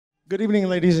Good evening,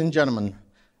 ladies and gentlemen.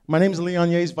 My name is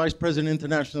Yahes, Vice President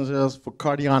International Sales for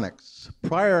Cardionics.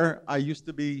 Prior, I used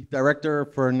to be Director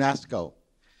for NASCO.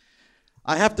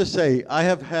 I have to say, I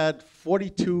have had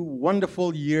 42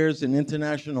 wonderful years in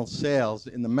international sales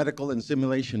in the medical and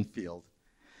simulation field.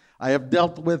 I have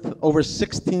dealt with over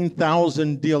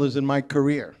 16,000 dealers in my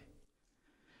career.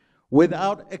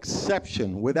 Without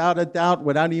exception, without a doubt,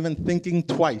 without even thinking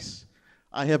twice,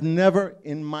 I have never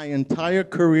in my entire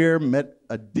career met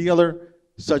a dealer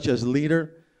such as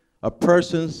Leader, a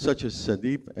person such as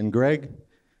Sadeep and Greg.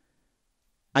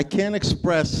 I can't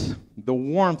express the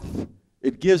warmth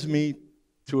it gives me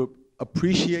to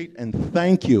appreciate and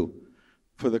thank you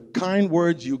for the kind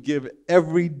words you give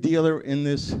every dealer in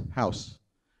this house.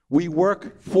 We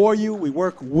work for you, we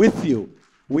work with you.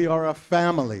 We are a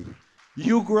family.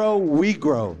 You grow, we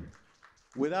grow.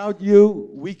 Without you,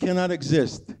 we cannot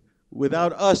exist.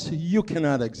 Without us, you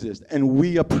cannot exist, and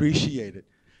we appreciate it.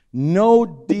 No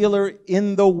dealer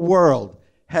in the world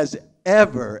has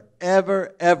ever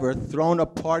thrown a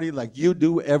party like you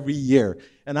do every year.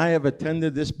 And I have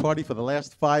attended this party for the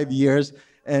last 5 years,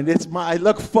 and I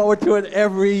look forward to it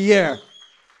every year.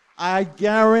 I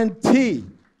guarantee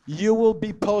you will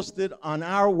be posted on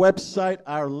our website,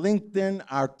 our LinkedIn,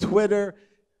 our Twitter,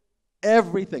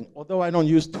 everything. Although I don't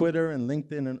use Twitter and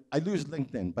LinkedIn, and I use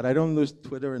LinkedIn, but I don't use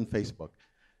Twitter and Facebook.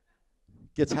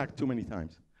 Gets hacked too many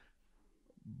times.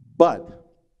 But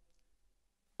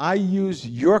I use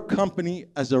your company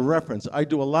as a reference. I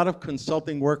do a lot of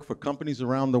consulting work for companies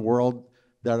around the world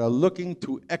that are looking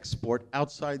to export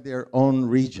outside their own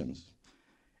regions.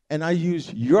 And I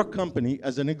use your company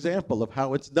as an example of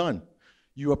how it's done.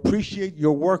 You appreciate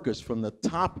your workers from the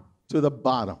top to the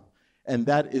bottom. And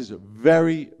that is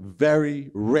very,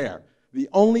 very rare. The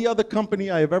only other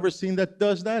company I have ever seen that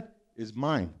does that is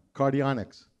mine,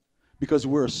 Cardionics, because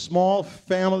we're a small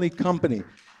family company.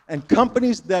 And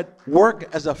companies that work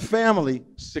as a family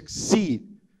succeed.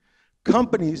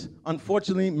 Companies,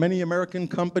 unfortunately, many American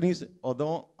companies,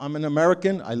 although I'm an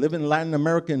American, I live in Latin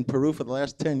America, in Peru for the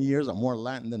last 10 years, I'm more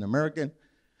Latin than American.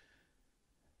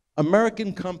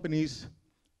 American companies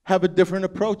have a different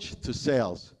approach to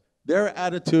sales. Their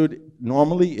attitude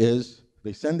normally is,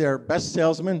 they send their best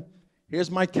salesman, here's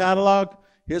my catalog,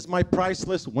 here's my price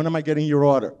list, when am I getting your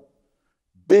order?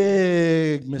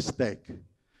 Big mistake.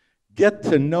 Get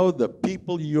to know the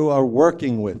people you are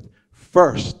working with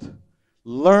first.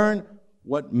 Learn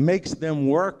what makes them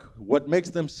work, what makes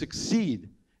them succeed.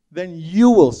 Then you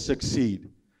will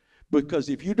succeed. Because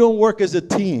if you don't work as a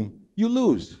team, you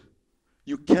lose.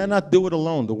 You cannot do it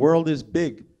alone. The world is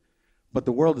big. But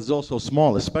the world is also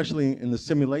small, especially in the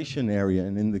simulation area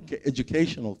and in the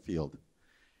educational field.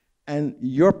 And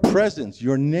your presence,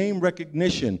 your name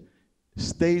recognition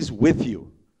stays with you.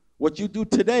 What you do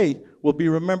today will be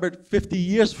remembered 50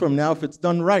 years from now if it's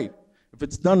done right. If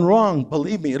it's done wrong,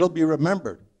 believe me, it'll be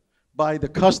remembered by the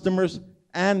customers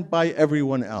and by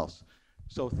everyone else.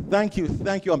 So thank you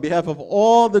on behalf of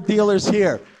all the dealers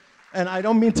here. And I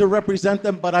don't mean to represent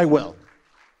them, but I will.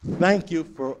 Thank you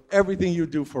for everything you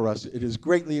do for us. It is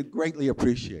greatly, greatly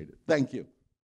appreciated. Thank you.